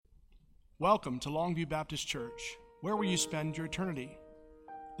Welcome to Longview Baptist Church. Where will you spend your eternity?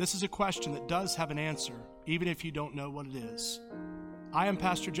 This is a question that does have an answer, even if you don't know what it is. I am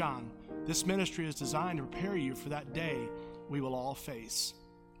Pastor John. This ministry is designed to prepare you for that day we will all face,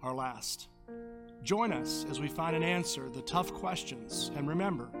 our last. Join us as we find an answer to the tough questions, and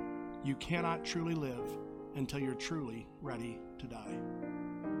remember, you cannot truly live until you're truly ready to die.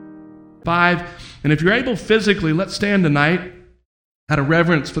 5, and if you're able physically, let's stand tonight out of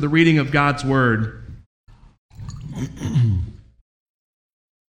reverence for the reading of God's Word.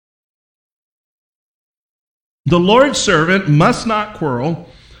 The Lord's servant must not quarrel,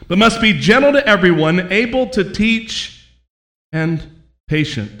 but must be gentle to everyone, able to teach and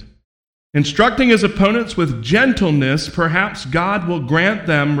patient. Instructing his opponents with gentleness, perhaps God will grant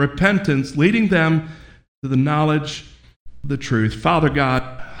them repentance, leading them to the knowledge of the truth. Father God,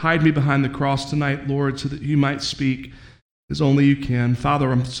 hide me behind the cross tonight, Lord, so that you might speak as only you can.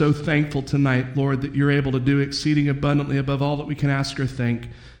 Father, I'm so thankful tonight, Lord, that you're able to do exceeding abundantly above all that we can ask or think.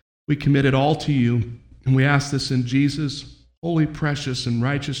 We commit it all to you, and we ask this in Jesus' holy, precious, and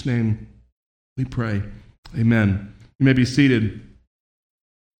righteous name. We pray. Amen. You may be seated.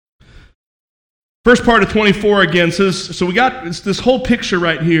 First part of 24 again says, so we got this whole picture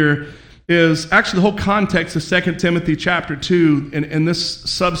right here is actually the whole context of 2 Timothy chapter 2, and this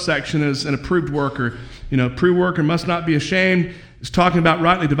subsection is an approved worker. You know, approved worker must not be ashamed. It's talking about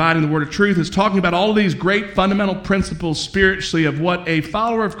rightly dividing the word of truth. It's talking about all of these great fundamental principles spiritually of what a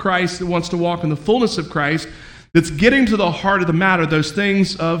follower of Christ that wants to walk in the fullness of Christ, that's getting to the heart of the matter, those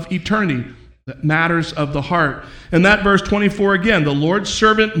things of eternity, that matters of the heart. And that verse 24 again, the Lord's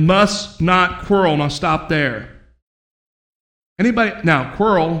servant must not quarrel. And I'll stop there. Anybody, now,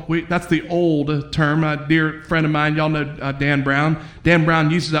 quarrel, that's the old term. A dear friend of mine, y'all know Dan Brown. Dan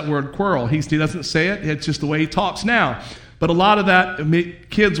Brown uses that word quarrel. He doesn't say it. It's just the way he talks now. But a lot of that,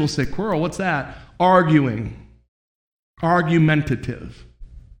 kids will say, quarrel, what's that? Arguing. Argumentative.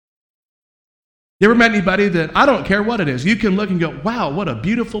 You ever met anybody that, I don't care what it is, you can look and go, wow, what a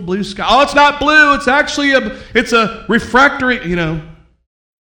beautiful blue sky. Oh, it's not blue. It's actually it's a refractory,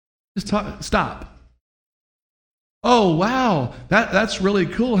 just Stop. Oh, wow, that's really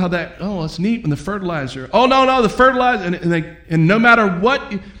cool how that's neat. And the fertilizer. Oh, no, the fertilizer. And no matter what,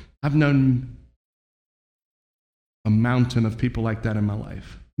 I've known a mountain of people like that in my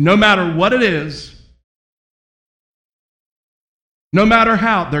life. No matter what it is, no matter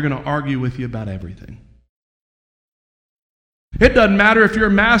how, they're going to argue with you about everything. It doesn't matter if you're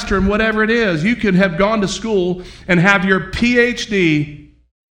a master in whatever it is. You could have gone to school and have your PhD.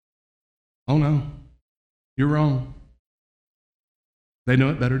 Oh, no. You're wrong. They know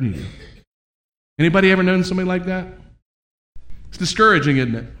it better than you. Anybody ever known somebody like that? It's discouraging,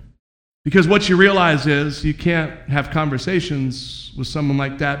 isn't it? Because what you realize is you can't have conversations with someone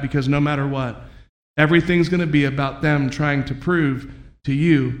like that because no matter what, everything's going to be about them trying to prove to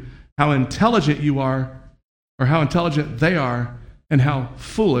you how intelligent you are or how intelligent they are and how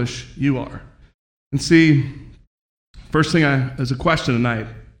foolish you are. And see, first thing as a question tonight,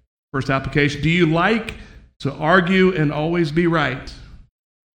 first application, do you like to argue and always be right?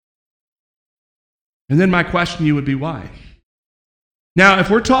 And then my question to you would be why? Now, if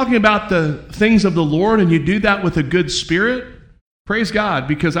we're talking about the things of the Lord and you do that with a good spirit, praise God,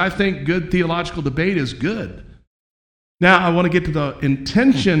 because I think good theological debate is good. Now, I want to get to the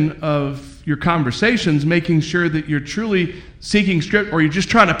intention of your conversations, making sure that you're truly seeking script or you're just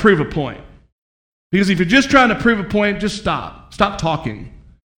trying to prove a point. Because if you're just trying to prove a point, just stop. Stop talking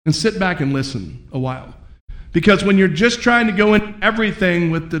and sit back and listen a while. Because when you're just trying to go into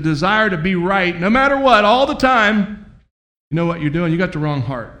everything with the desire to be right, no matter what, all the time, you know what you're doing? You got the wrong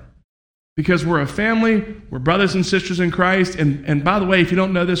heart. Because we're a family, we're brothers and sisters in Christ, and by the way, if you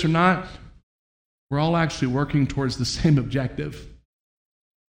don't know this or not, we're all actually working towards the same objective.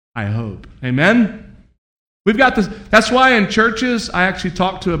 I hope. Amen? We've got this. That's why in churches, I actually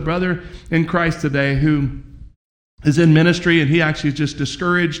talked to a brother in Christ today who is in ministry, and he actually is just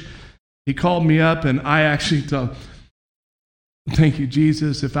discouraged. He called me up, and I actually told him, thank you,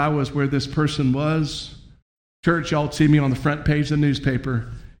 Jesus. If I was where this person was, church, y'all would see me on the front page of the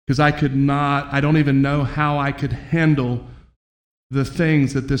newspaper because I don't even know how I could handle the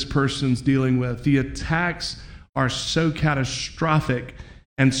things that this person's dealing with. The attacks are so catastrophic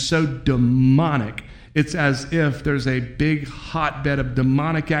and so demonic. It's as if there's a big hotbed of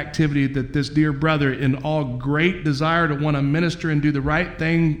demonic activity that this dear brother, in all great desire to want to minister and do the right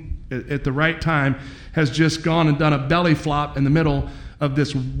thing at the right time, has just gone and done a belly flop in the middle of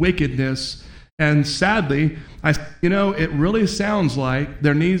this wickedness. And sadly, it really sounds like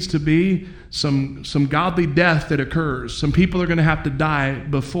there needs to be some godly death that occurs. Some people are going to have to die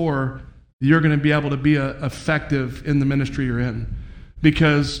before you're going to be able to be effective in the ministry you're in.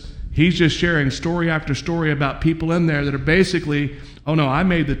 Because he's just sharing story after story about people in there that are basically, oh no, I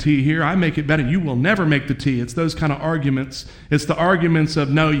made the tea here, I make it better. You will never make the tea. It's those kind of arguments. It's the arguments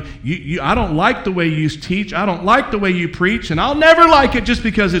of, no, I don't like the way you teach, I don't like the way you preach, and I'll never like it just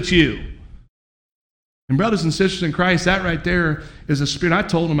because it's you. And brothers and sisters in Christ, that right there is a spirit. I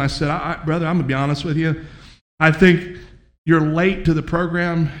told him, I said, brother, I'm going to be honest with you. I think you're late to the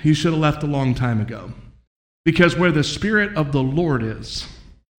program. You should have left a long time ago. Because where the Spirit of the Lord is,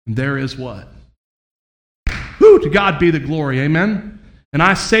 there is what? To God be the glory, amen? And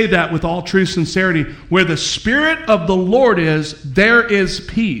I say that with all true sincerity. Where the Spirit of the Lord is, there is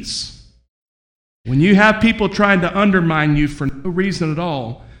peace. When you have people trying to undermine you for no reason at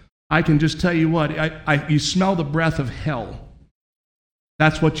all, I can just tell you what, you smell the breath of hell.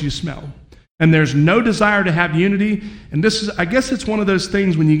 That's what you smell. And there's no desire to have unity. And this is, I guess it's one of those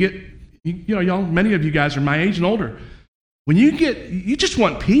things when you get, you know, y'all, many of you guys are my age and older. When you just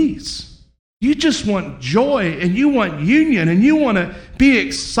want peace. You just want joy, and you want union, and you want to be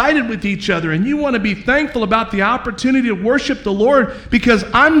excited with each other, and you want to be thankful about the opportunity to worship the Lord. Because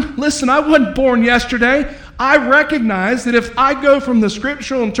I wasn't born yesterday. I recognize that if I go from the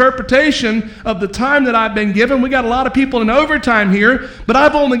scriptural interpretation of the time that I've been given, we got a lot of people in overtime here, but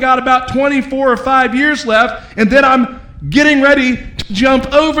I've only got about 24 or 5 years left, and then I'm getting ready to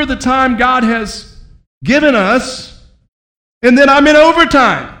jump over the time God has given us, and then I'm in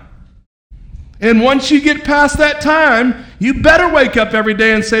overtime. And once you get past that time, you better wake up every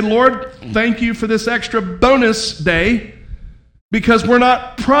day and say, Lord, thank you for this extra bonus day, because we're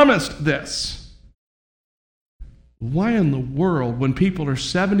not promised this. Why in the world, when people are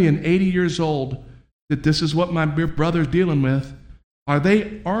 70 and 80 years old, that this is what my brother's dealing with, are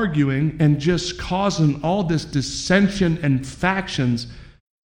they arguing and just causing all this dissension and factions?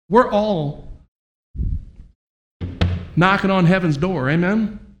 We're all knocking on heaven's door,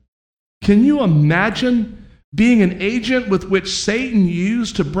 amen? Can you imagine being an agent with which Satan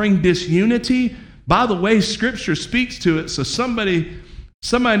used to bring disunity? By the way, Scripture speaks to it, so somebody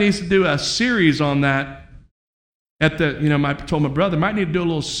needs to do a series on that. I told my brother, might need to do a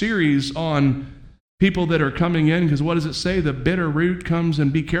little series on people that are coming in, because what does it say? The bitter root comes,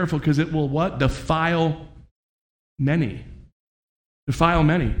 and be careful, because it will what? Defile many. Defile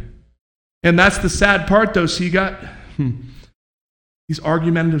many. And that's the sad part, though. So you got these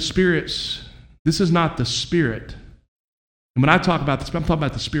argumentative spirits. This is not the Spirit. And when I talk about this, I'm talking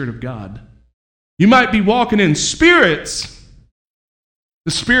about the Spirit of God. You might be walking in spirits,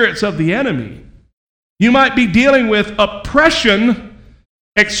 the spirits of the enemy. You might be dealing with oppression.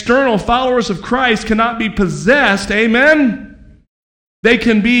 External followers of Christ cannot be possessed. Amen? They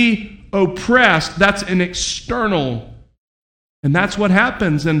can be oppressed. That's an external. And that's what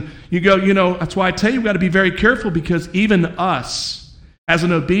happens. And you go, that's why I tell you, we've got to be very careful, because even us, as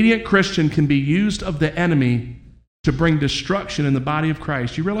an obedient Christian, can be used of the enemy to bring destruction in the body of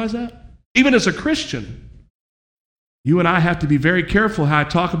Christ. You realize that? Even as a Christian, you and I have to be very careful how I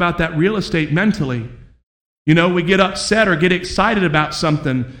talk about that real estate mentally. We get upset or get excited about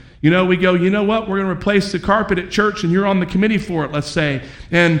something. We go, you know what, we're going to replace the carpet at church, and you're on the committee for it, let's say.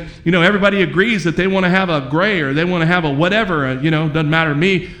 And, everybody agrees that they want to have a gray, or they want to have a whatever, doesn't matter to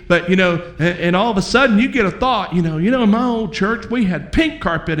me. But, and all of a sudden you get a thought, in my old church we had pink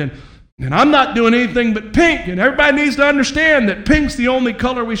carpet, and I'm not doing anything but pink, and everybody needs to understand that pink's the only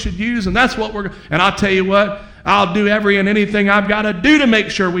color we should use, and that's what and I'll tell you what, I'll do every and anything I've got to do to make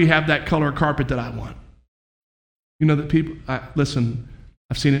sure we have that color carpet that I want. That people, listen,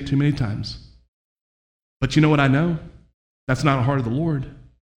 I've seen it too many times. But you know what I know? That's not a heart of the Lord.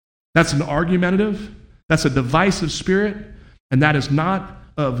 That's an argumentative, that's a divisive spirit, and that is not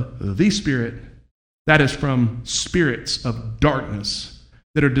of the Spirit. That is from spirits of darkness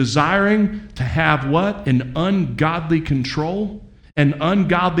that are desiring to have what? An ungodly control. An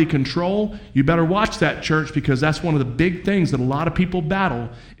ungodly control. You better watch that, church, because that's one of the big things that a lot of people battle,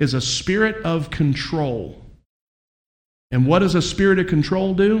 is a spirit of control. And what does a spirit of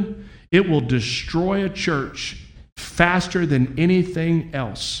control do? It will destroy a church faster than anything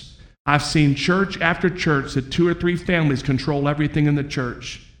else. I've seen church after church that 2 or 3 families control everything in the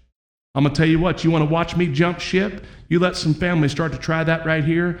church. I'm going to tell you what, you want to watch me jump ship? You let some families start to try that right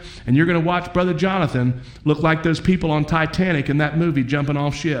here, and you're going to watch Brother Jonathan look like those people on Titanic in that movie jumping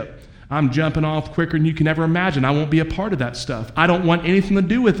off ship. I'm jumping off quicker than you can ever imagine. I won't be a part of that stuff. I don't want anything to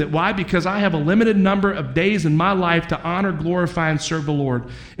do with it. Why? Because I have a limited number of days in my life to honor, glorify, and serve the Lord.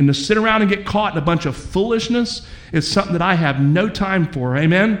 And to sit around and get caught in a bunch of foolishness is something that I have no time for.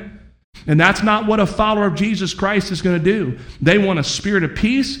 Amen? And that's not what a follower of Jesus Christ is going to do. They want a spirit of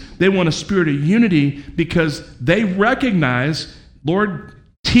peace. They want a spirit of unity because they recognize, Lord,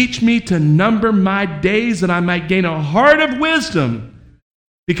 teach me to number my days that I might gain a heart of wisdom.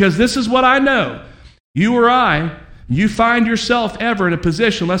 Because this is what I know. You or I, you find yourself ever in a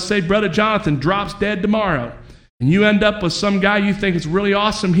position, let's say Brother Jonathan drops dead tomorrow, and you end up with some guy you think is really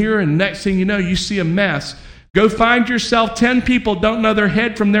awesome here, and next thing you know, you see a mess. Go find yourself 10 people don't know their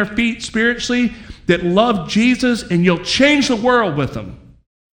head from their feet spiritually that love Jesus, and you'll change the world with them.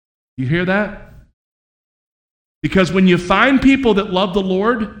 You hear that? Because when you find people that love the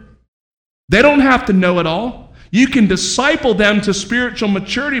Lord, they don't have to know it all. You can disciple them to spiritual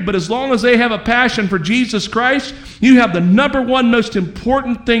maturity, but as long as they have a passion for Jesus Christ, you have the number one most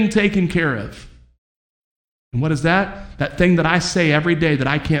important thing taken care of. And what is that? That thing that I say every day that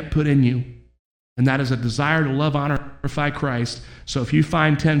I can't put in you. And that is a desire to love, honor, and glorify Christ. So if you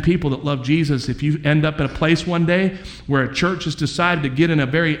find 10 people that love Jesus, if you end up in a place one day where a church has decided to get in a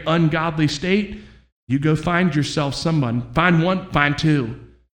very ungodly state, you go find yourself someone. Find one, find two.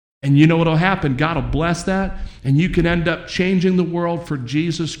 And you know what will happen? God will bless that, and you can end up changing the world for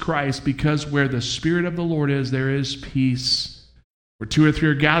Jesus Christ, because where the Spirit of the Lord is, there is peace. Where 2 or 3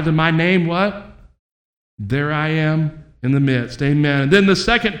 are gathered in my name, what? There I am in the midst. Amen. And then the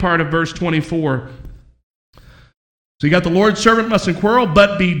second part of verse 24. So you got the Lord's servant mustn't quarrel,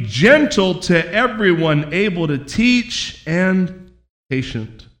 but be gentle to everyone, able to teach and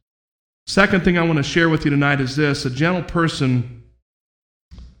patient. Second thing I want to share with you tonight is this. A gentle person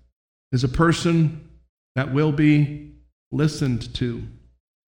is a person that will be listened to.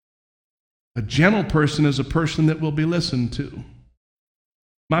 A gentle person is a person that will be listened to.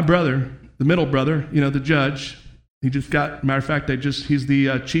 My brother, the middle brother, the judge, he just got, matter of fact, he's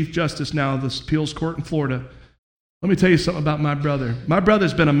the Chief Justice now of the appeals court in Florida. Let me tell you something about my brother. My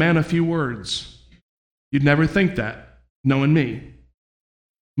brother's been a man of few words. You'd never think that, knowing me.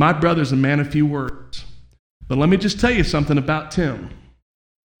 My brother's a man of few words. But let me just tell you something about Tim.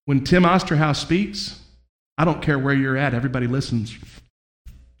 When Tim Osterhaus speaks, I don't care where you're at, everybody listens.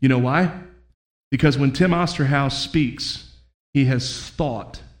 You know why? Because when Tim Osterhaus speaks, he has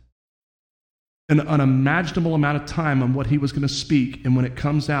thought an unimaginable amount of time on what he was going to speak, and when it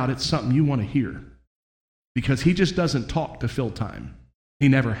comes out, it's something you want to hear. Because he just doesn't talk to fill time. He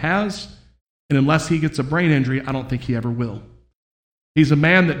never has, and unless he gets a brain injury, I don't think he ever will. He's a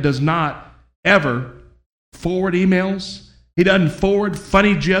man that does not ever forward emails. He doesn't forward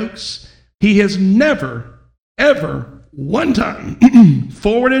funny jokes. He has never, ever, one time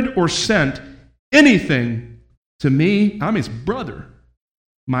forwarded or sent anything to me. I'm his brother.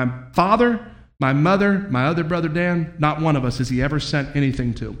 My father, my mother, my other brother Dan, not one of us has he ever sent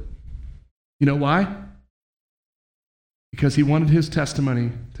anything to. You know why? Because he wanted his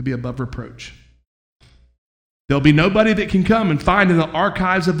testimony to be above reproach. There'll be nobody that can come and find in the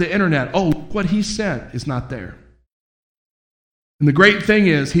archives of the internet, oh, what he sent is not there. And the great thing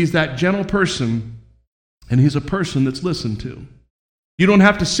is, he's that gentle person, and he's a person that's listened to. You don't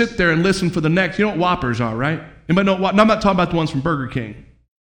have to sit there and listen for the next. You know what Whoppers are, right? Anybody know what? No, I'm not talking about the ones from Burger King.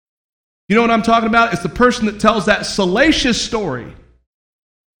 You know what I'm talking about? It's the person that tells that salacious story.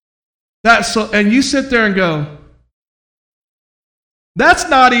 And you sit there and go, that's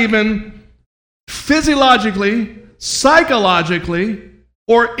not even physiologically, psychologically,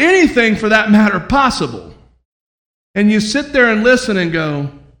 or anything for that matter possible. And you sit there and listen and go,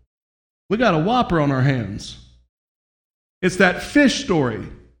 we got a Whopper on our hands. It's that fish story.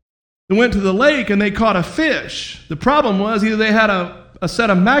 They went to the lake and they caught a fish. The problem was either they had a set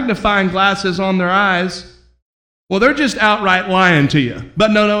of magnifying glasses on their eyes, well, they're just outright lying to you.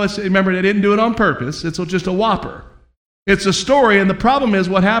 But no, remember, they didn't do it on purpose. It's just a Whopper. It's a story, and the problem is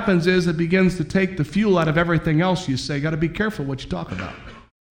what happens is it begins to take the fuel out of everything else you say. Got to be careful what you talk about.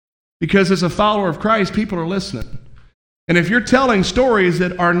 Because as a follower of Christ, people are listening. And if you're telling stories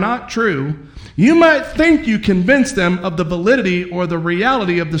that are not true, you might think you convince them of the validity or the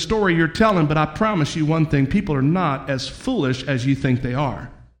reality of the story you're telling, but I promise you one thing, people are not as foolish as you think they are.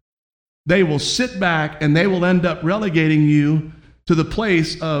 They will sit back and they will end up relegating you to the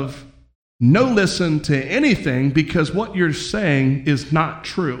place of no listen to anything because what you're saying is not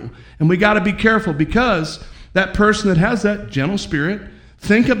true. And we got to be careful because that person that has that gentle spirit,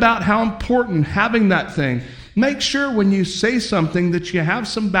 think about how important having that thing. Make sure when you say something that you have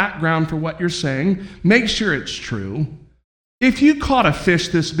some background for what you're saying. Make sure it's true. If you caught a fish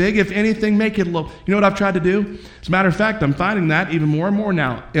this big, if anything, make it look. You know what I've tried to do? As a matter of fact, I'm finding that even more and more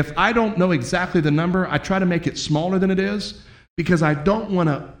now. If I don't know exactly the number, I try to make it smaller than it is because I don't want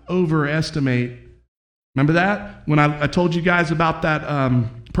to overestimate. Remember that? When I told you guys about that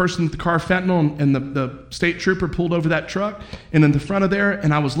person at the car fentanyl, and the state trooper pulled over that truck and in the front of there,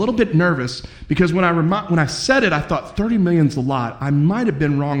 and I was a little bit nervous because when I said it, I thought 30 million's a lot. I might have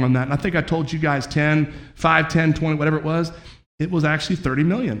been wrong on that, and I think I told you guys 10, 5, 10, 20, whatever it was. It was actually 30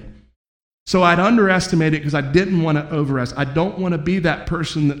 million. So I'd underestimate it because I didn't want to overestimate. I don't want to be that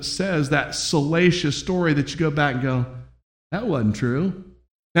person that says that salacious story that you go back and go, that wasn't true.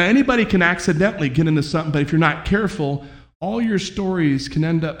 Now, anybody can accidentally get into something, but if you're not careful, all your stories can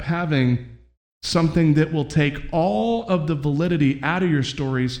end up having something that will take all of the validity out of your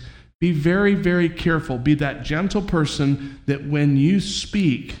stories. Be very, very careful. Be that gentle person that when you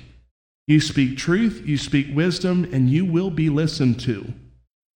speak truth, you speak wisdom, and you will be listened to.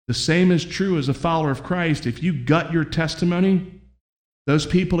 The same is true as a follower of Christ. If you gut your testimony, those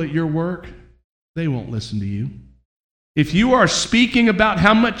people at your work, they won't listen to you. If you are speaking about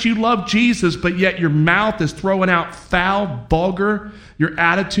how much you love Jesus, but yet your mouth is throwing out foul, vulgar, your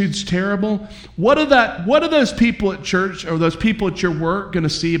attitude's terrible, what are those people at church or those people at your work going to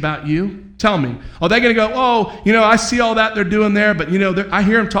see about you? Tell me. Are they going to go, I see all that they're doing there, but I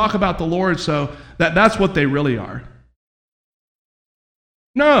hear them talk about the Lord, so that's what they really are.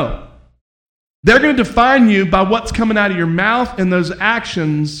 No. They're going to define you by what's coming out of your mouth and those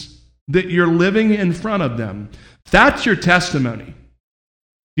actions that you're living in front of them. That's your testimony.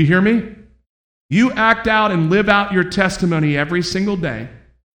 Do you hear me? You act out and live out your testimony every single day.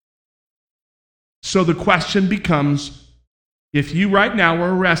 So the question becomes, if you right now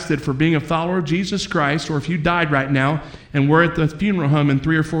were arrested for being a follower of Jesus Christ, or if you died right now and we're at the funeral home in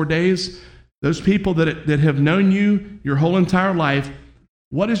 3 or 4 days, those people that have known you your whole entire life,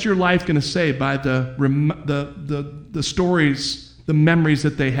 what is your life going to say by the stories, the memories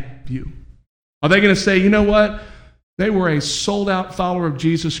that they have of you? Are they going to say, you know what? They were a sold-out follower of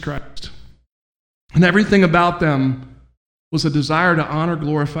Jesus Christ. And everything about them was a desire to honor,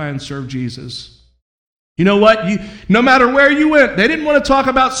 glorify, and serve Jesus. You know what? No matter where you went, they didn't want to talk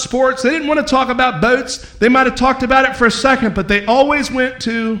about sports. They didn't want to talk about boats. They might have talked about it for a second, but they always went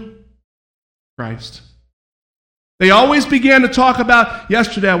to Christ. They always began to talk about,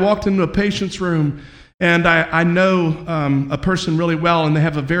 yesterday I walked into a patient's room, and I know a person really well, and they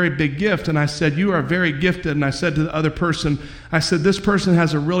have a very big gift. And I said, you are very gifted. And I said to the other person, this person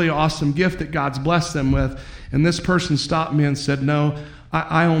has a really awesome gift that God's blessed them with. And this person stopped me and said, no,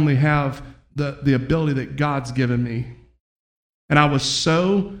 I only have the ability that God's given me. And I was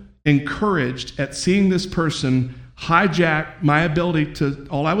so encouraged at seeing this person hijack my ability to,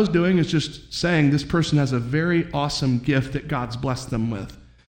 all I was doing is just saying this person has a very awesome gift that God's blessed them with.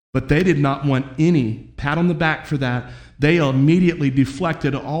 But they did not want any pat on the back for that. They immediately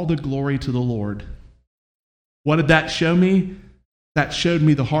deflected all the glory to the Lord. What did that show me? That showed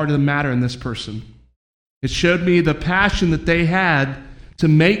me the heart of the matter in this person. It showed me the passion that they had to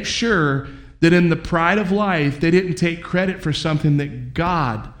make sure that in the pride of life, they didn't take credit for something that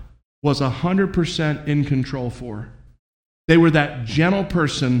God was 100% in control for. They were that gentle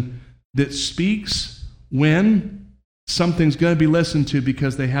person that speaks when something's going to be listened to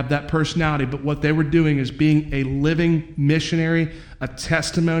because they have that personality, but what they were doing is being a living missionary, a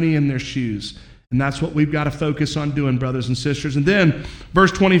testimony in their shoes. And that's what we've got to focus on doing, brothers and sisters. And then,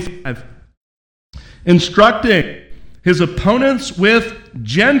 verse 25, instructing his opponents with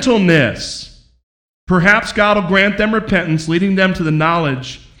gentleness. Perhaps God will grant them repentance, leading them to the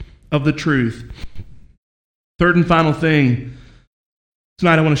knowledge of the truth. Third and final thing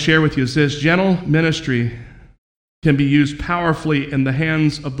tonight I want to share with you is this: gentle ministry can be used powerfully in the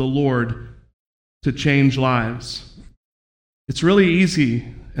hands of the Lord to change lives. It's really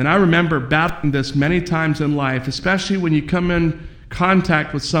easy, and I remember battling this many times in life, especially when you come in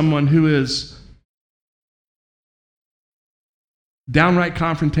contact with someone who is downright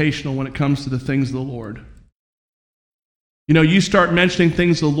confrontational when it comes to the things of the Lord. You start mentioning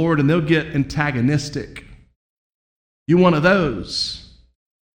things of the Lord and they'll get antagonistic. You one of those.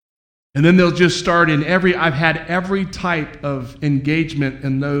 And then they'll just start I've had every type of engagement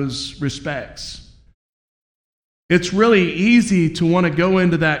in those respects. It's really easy to want to go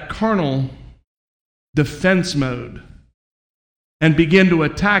into that carnal defense mode and begin to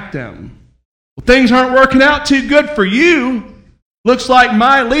attack them. Well, things aren't working out too good for you. Looks like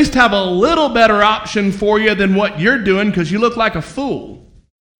I at least have a little better option for you than what you're doing because you look like a fool.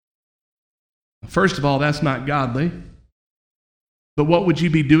 First of all, that's not godly. But what would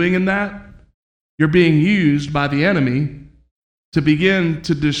you be doing in that? You're being used by the enemy to begin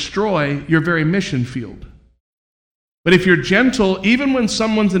to destroy your very mission field. But if you're gentle, even when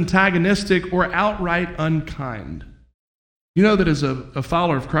someone's antagonistic or outright unkind, you know that as a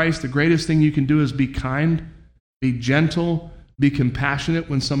follower of Christ, the greatest thing you can do is be kind, be gentle, be compassionate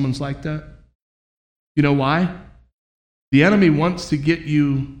when someone's like that? You know why? The enemy wants to get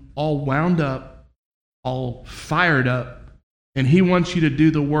you all wound up, all fired up, and he wants you to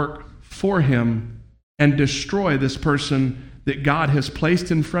do the work for him and destroy this person that God has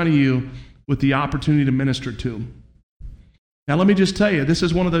placed in front of you with the opportunity to minister to him. Now, let me just tell you, this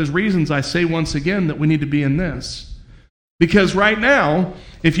is one of those reasons I say once again that we need to be in this. Because right now,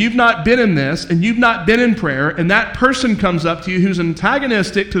 if you've not been in this and you've not been in prayer, and that person comes up to you who's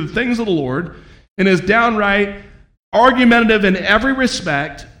antagonistic to the things of the Lord and is downright argumentative in every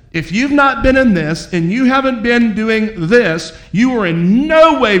respect, if you've not been in this and you haven't been doing this, you are in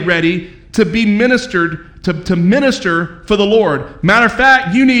no way ready to be ministered to minister for the Lord. Matter of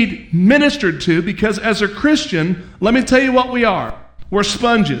fact, you need ministered to, because as a Christian, let me tell you what we are. We're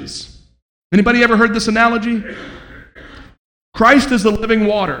sponges. Anybody ever heard this analogy? Christ is the living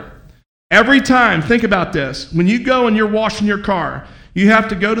water. Every time, think about this, when you go and you're washing your car, you have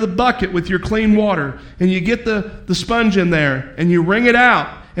to go to the bucket with your clean water, and you get the sponge in there, and you wring it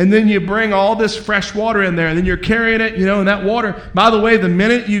out, and then you bring all this fresh water in there, and then you're carrying it, and that water, by the way, the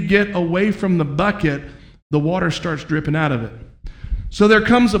minute you get away from the bucket, the water starts dripping out of it. So there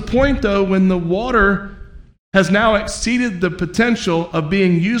comes a point, though, when the water has now exceeded the potential of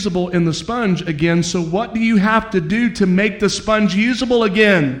being usable in the sponge again. So what do you have to do to make the sponge usable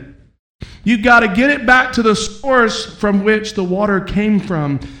again? You've got to get it back to the source from which the water came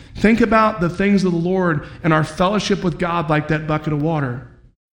from. Think about the things of the Lord and our fellowship with God like that bucket of water.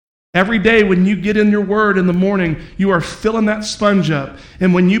 Every day when you get in your word in the morning, you are filling that sponge up.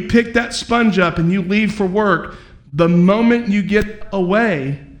 And when you pick that sponge up and you leave for work, the moment you get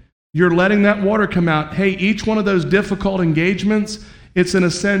away, you're letting that water come out. Hey, each one of those difficult engagements, it's in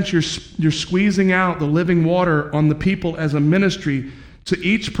a sense you're squeezing out the living water on the people as a ministry. To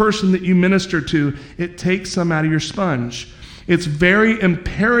each person that you minister to, it takes some out of your sponge. It's very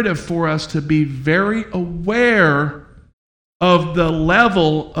imperative for us to be very aware of the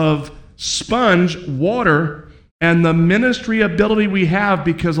level of sponge water and the ministry ability we have,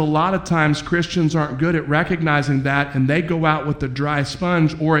 because a lot of times Christians aren't good at recognizing that, and they go out with the dry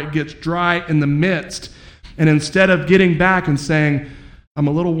sponge, or it gets dry in the midst. And instead of getting back and saying, I'm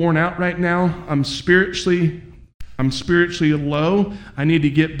a little worn out right now, I'm spiritually low, I need to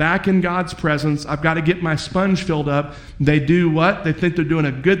get back in God's presence, I've got to get my sponge filled up, they do what? They think they're doing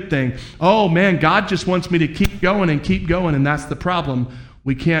a good thing. Oh man, God just wants me to keep going, and that's the problem.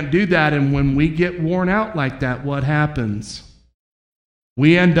 We can't do that, and when we get worn out like that, what happens?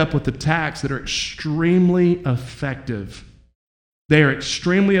 We end up with attacks that are extremely effective. They are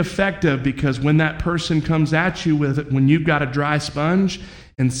extremely effective because when that person comes at you with it, when you've got a dry sponge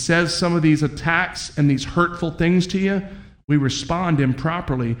and says some of these attacks and these hurtful things to you, we respond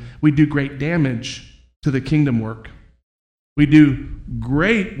improperly. We do great damage to the kingdom work. We do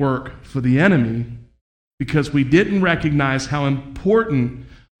great work for the enemy because we didn't recognize how important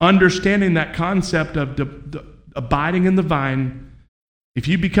understanding that concept of abiding in the vine. If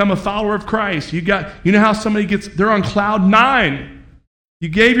you become a follower of Christ, you know how somebody they're on cloud 9. You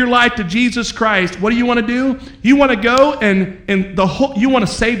gave your life to Jesus Christ. What do you want to do? You want to go and you want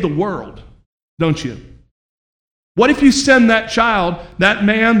to save the world, don't you? What if you send that child, that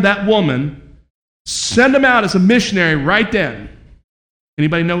man, that woman, send them out as a missionary right then?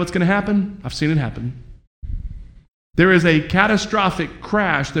 Anybody know what's going to happen? I've seen it happen. There is a catastrophic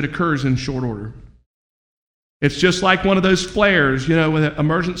crash that occurs in short order. It's just like one of those flares, with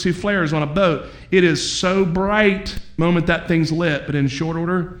emergency flares on a boat. It is so bright the moment that thing's lit, but in short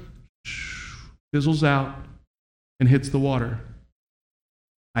order, fizzles out and hits the water.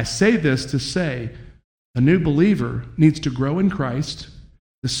 I say this to say a new believer needs to grow in Christ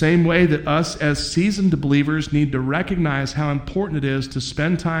the same way that us as seasoned believers need to recognize how important it is to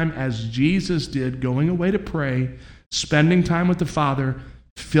spend time as Jesus did, going away to pray, spending time with the Father,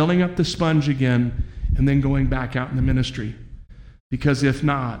 filling up the sponge again, and then going back out in the ministry. Because if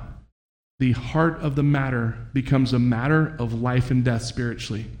not, the heart of the matter becomes a matter of life and death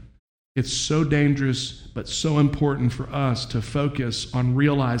spiritually. It's so dangerous, but so important for us to focus on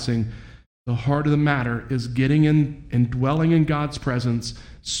realizing the heart of the matter is getting in and dwelling in God's presence,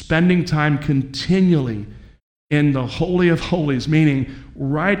 spending time continually in the Holy of Holies, meaning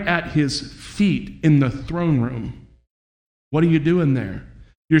right at His feet in the throne room. What are you doing there?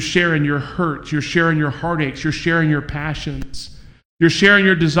 You're sharing your hurts, you're sharing your heartaches, you're sharing your passions, you're sharing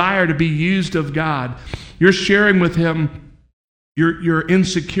your desire to be used of God. You're sharing with Him your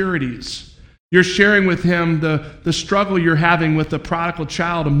insecurities. You're sharing with Him the struggle you're having with the prodigal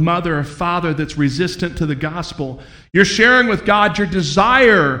child, a mother, a father that's resistant to the gospel. You're sharing with God your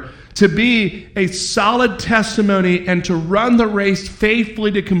desire to be a solid testimony and to run the race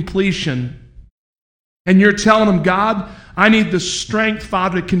faithfully to completion. And you're telling them, God, I need the strength,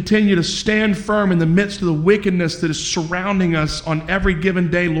 Father, to continue to stand firm in the midst of the wickedness that is surrounding us on every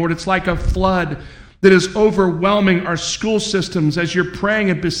given day, Lord. It's like a flood that is overwhelming our school systems as you're praying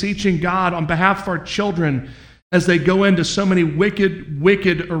and beseeching God on behalf of our children as they go into so many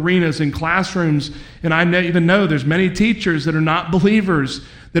wicked arenas and classrooms. And I even know there's many teachers that are not believers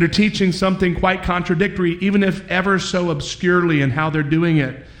that are teaching something quite contradictory, even if ever so obscurely in how they're doing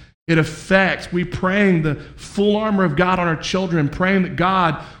it. It affects, we praying the full armor of God on our children, praying that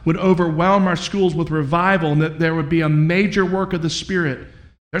God would overwhelm our schools with revival and that there would be a major work of the Spirit.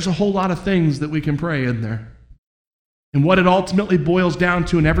 There's a whole lot of things that we can pray in there. And what it ultimately boils down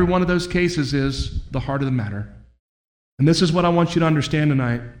to in every one of those cases is the heart of the matter. And this is what I want you to understand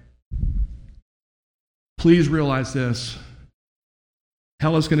tonight. Please realize this.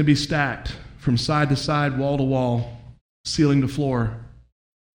 Hell is going to be stacked from side to side, wall to wall, ceiling to floor,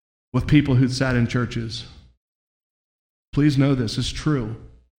 with people who sat in churches. Please know this is true.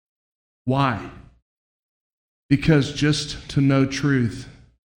 Why? Because just to know truth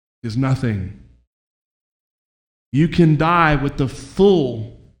is nothing. You can die with the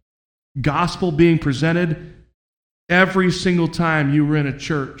full gospel being presented every single time you were in a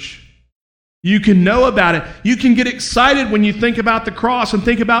church. You can know about it. You can get excited when you think about the cross and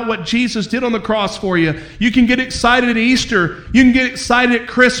think about what Jesus did on the cross for you. You can get excited at Easter. You can get excited at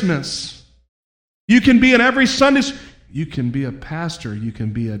Christmas. You can be in every Sunday. You can be a pastor. You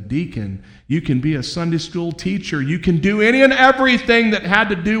can be a deacon. You can be a Sunday school teacher. You can do any and everything that had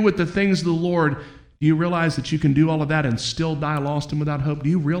to do with the things of the Lord. Do you realize that you can do all of that and still die lost and without hope? Do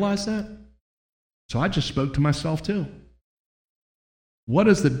you realize that? So I just spoke to myself too. What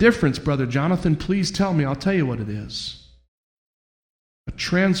is the difference, Brother Jonathan? Please tell me. I'll tell you what it is. A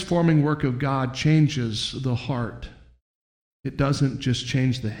transforming work of God changes the heart. It doesn't just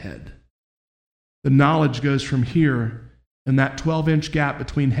change the head. The knowledge goes from here in that 12-inch gap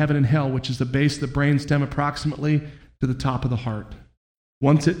between heaven and hell, which is the base of the brainstem approximately, to the top of the heart.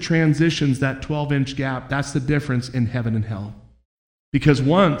 Once it transitions that 12-inch gap, that's the difference in heaven and hell. Because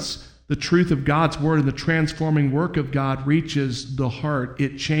once the truth of God's word and the transforming work of God reaches the heart,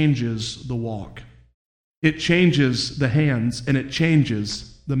 it changes the walk. It changes the hands, and it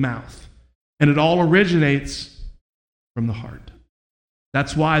changes the mouth. And it all originates from the heart.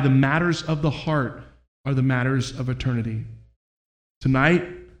 That's why the matters of the heart are the matters of eternity. Tonight,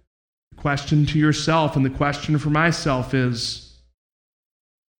 the question to yourself and the question for myself is,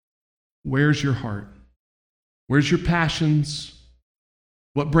 where's your heart? Where's your passions?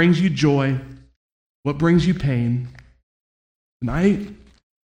 What brings you joy? What brings you pain? Tonight,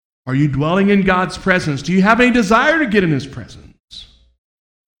 are you dwelling in God's presence? Do you have any desire to get in His presence?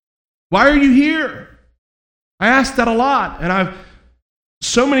 Why are you here? I ask that a lot, and I've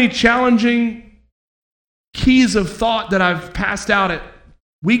so many challenging keys of thought that I've passed out at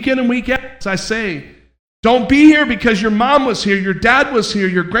week in and week out. As I say, don't be here because your mom was here, your dad was here,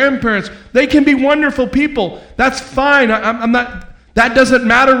 your grandparents. They can be wonderful people. That's fine. I'm not. That doesn't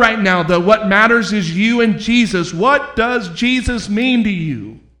matter right now, though. What matters is you and Jesus. What does Jesus mean to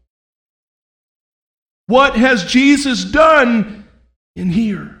you? What has Jesus done in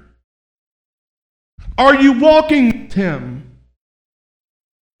here? Are you walking with Him?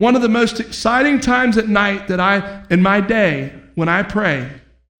 One of the most exciting times at night in my day, when I pray,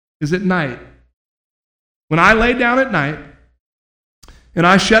 is at night. When I lay down at night and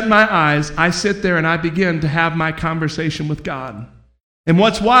I shut my eyes, I sit there and I begin to have my conversation with God. And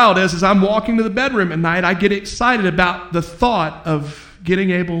what's wild is, as I'm walking to the bedroom at night, I get excited about the thought of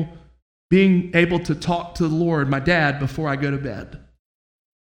being able to talk to the Lord, my dad, before I go to bed.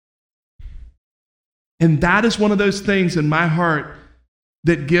 And that is one of those things in my heart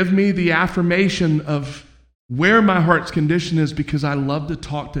that give me the affirmation of where my heart's condition is, because I love to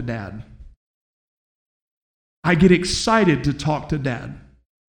talk to Dad. I get excited to talk to Dad.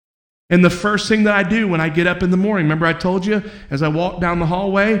 And the first thing that I do when I get up in the morning, remember I told you, as I walk down the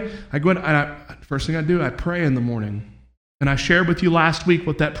hallway, I go and first thing I do, I pray in the morning. And I shared with you last week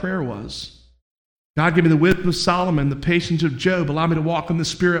what that prayer was. God, give me the wisdom of Solomon, the patience of Job. Allow me to walk in the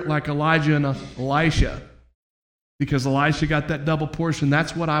Spirit like Elijah and Elisha. Because Elisha got that double portion.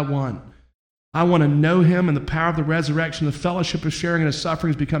 That's what I want. I want to know Him and the power of the resurrection, the fellowship of sharing in His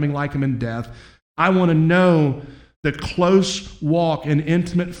sufferings, becoming like Him in death. I want to know the close walk and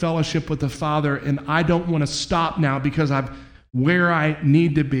intimate fellowship with the Father, and I don't want to stop now because I'm where I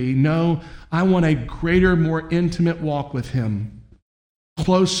need to be. No, I want a greater, more intimate walk with Him.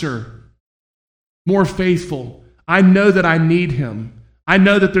 Closer, more faithful. I know that I need Him. I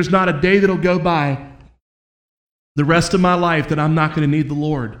know that there's not a day that'll go by the rest of my life that I'm not going to need the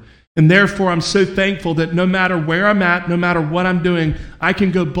Lord. And therefore, I'm so thankful that no matter where I'm at, no matter what I'm doing, I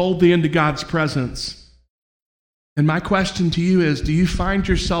can go boldly into God's presence. And my question to you is, do you find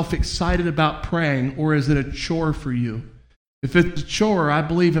yourself excited about praying, or is it a chore for you? If it's a chore, I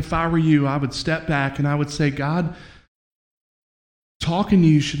believe if I were you, I would step back and I would say, God, talking to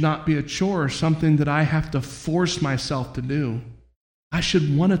you should not be a chore, something that I have to force myself to do. I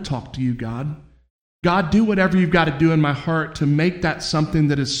should want to talk to you, God. God, do whatever you've got to do in my heart to make that something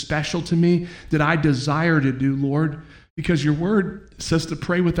that is special to me, that I desire to do, Lord, because your word says to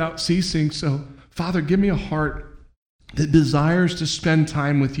pray without ceasing. So, Father, give me a heart that desires to spend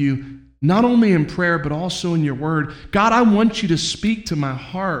time with you, not only in prayer, but also in your word. God, I want you to speak to my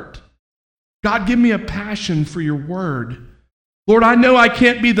heart. God, give me a passion for your word. Lord, I know I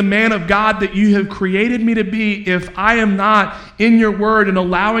can't be the man of God that you have created me to be if I am not in your word and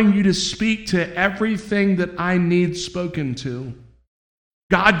allowing you to speak to everything that I need spoken to.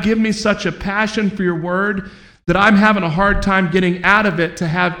 God, give me such a passion for your word that I'm having a hard time getting out of it to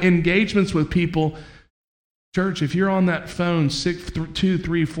have engagements with people. Church, if you're on that phone 2,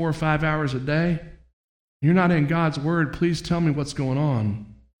 3, 4, 5 hours a day, you're not in God's word, please tell me what's going on.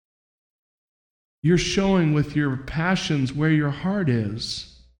 You're showing with your passions where your heart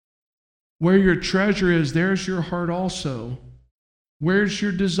is. Where your treasure is, there's your heart also. Where's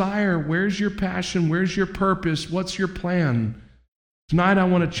your desire? Where's your passion? Where's your purpose? What's your plan? Tonight I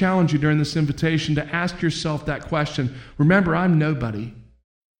want to challenge you during this invitation to ask yourself that question. Remember, I'm nobody.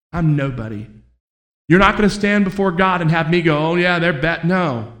 I'm nobody. You're not going to stand before God and have me go, oh yeah, they're bet.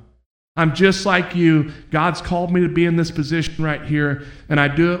 No. I'm just like you. God's called me to be in this position right here, and I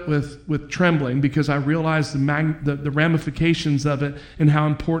do it with trembling because I realize the ramifications of it and how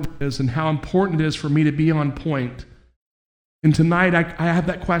important it is and how important it is for me to be on point. And tonight, I have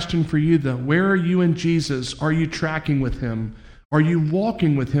that question for you, though. Where are you in Jesus? Are you tracking with him? Are you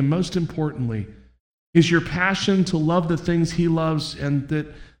walking with him? Most importantly, is your passion to love the things he loves and that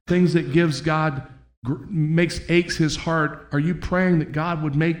things that gives God aches his heart? Are you praying that God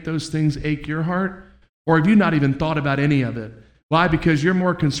would make those things ache your heart? Or have you not even thought about any of it? Why? Because you're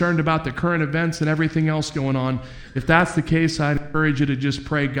more concerned about the current events and everything else going on. If that's the case, I'd encourage you to just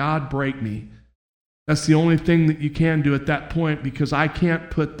pray, God, break me. That's the only thing that you can do at that point, because I can't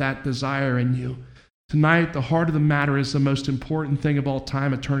put that desire in you. Tonight, the heart of the matter is the most important thing of all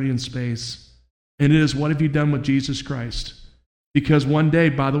time, eternity, and space. And it is, what have you done with Jesus Christ? Because one day,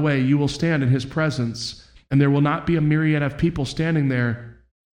 by the way, you will stand in his presence, and there will not be a myriad of people standing there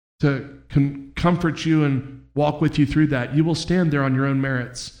to comfort you and walk with you through that. You will stand there on your own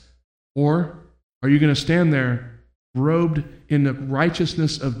merits. Or are you going to stand there robed in the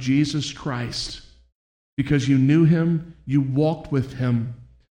righteousness of Jesus Christ because you knew him, you walked with him,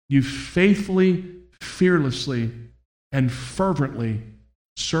 you faithfully, fearlessly, and fervently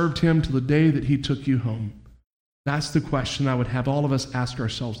served him to the day that he took you home? That's the question I would have all of us ask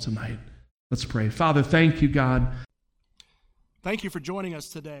ourselves tonight. Let's pray. Father, thank you, God. Thank you for joining us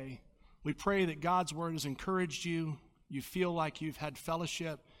today. We pray that God's word has encouraged you. You feel like you've had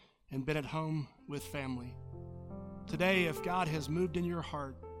fellowship and been at home with family. Today, if God has moved in your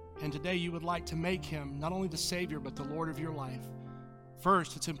heart, and today you would like to make him not only the Savior, but the Lord of your life,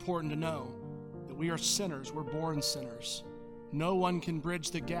 first, it's important to know that we are sinners. We're born sinners. No one can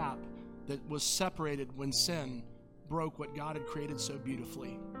bridge the gap that was separated when sin broke what God had created so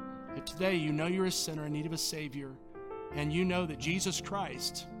beautifully. If today you know you're a sinner in need of a Savior, and you know that Jesus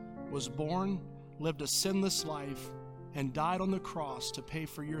Christ was born, lived a sinless life, and died on the cross to pay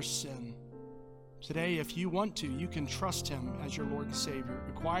for your sin, today, if you want to, you can trust him as your Lord and Savior.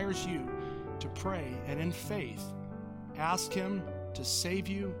 It requires you to pray and in faith ask him to save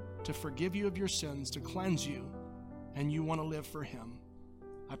you, to forgive you of your sins, to cleanse you, and you want to live for him.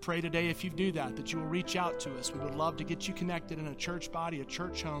 I pray today, if you do that you will reach out to us. We would love to get you connected in a church body, a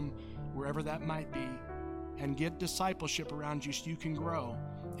church home, wherever that might be, and get discipleship around you so you can grow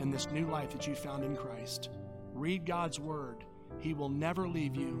in this new life that you found in Christ. Read God's word. He will never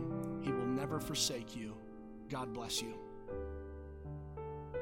leave you. He will never forsake you. God bless you.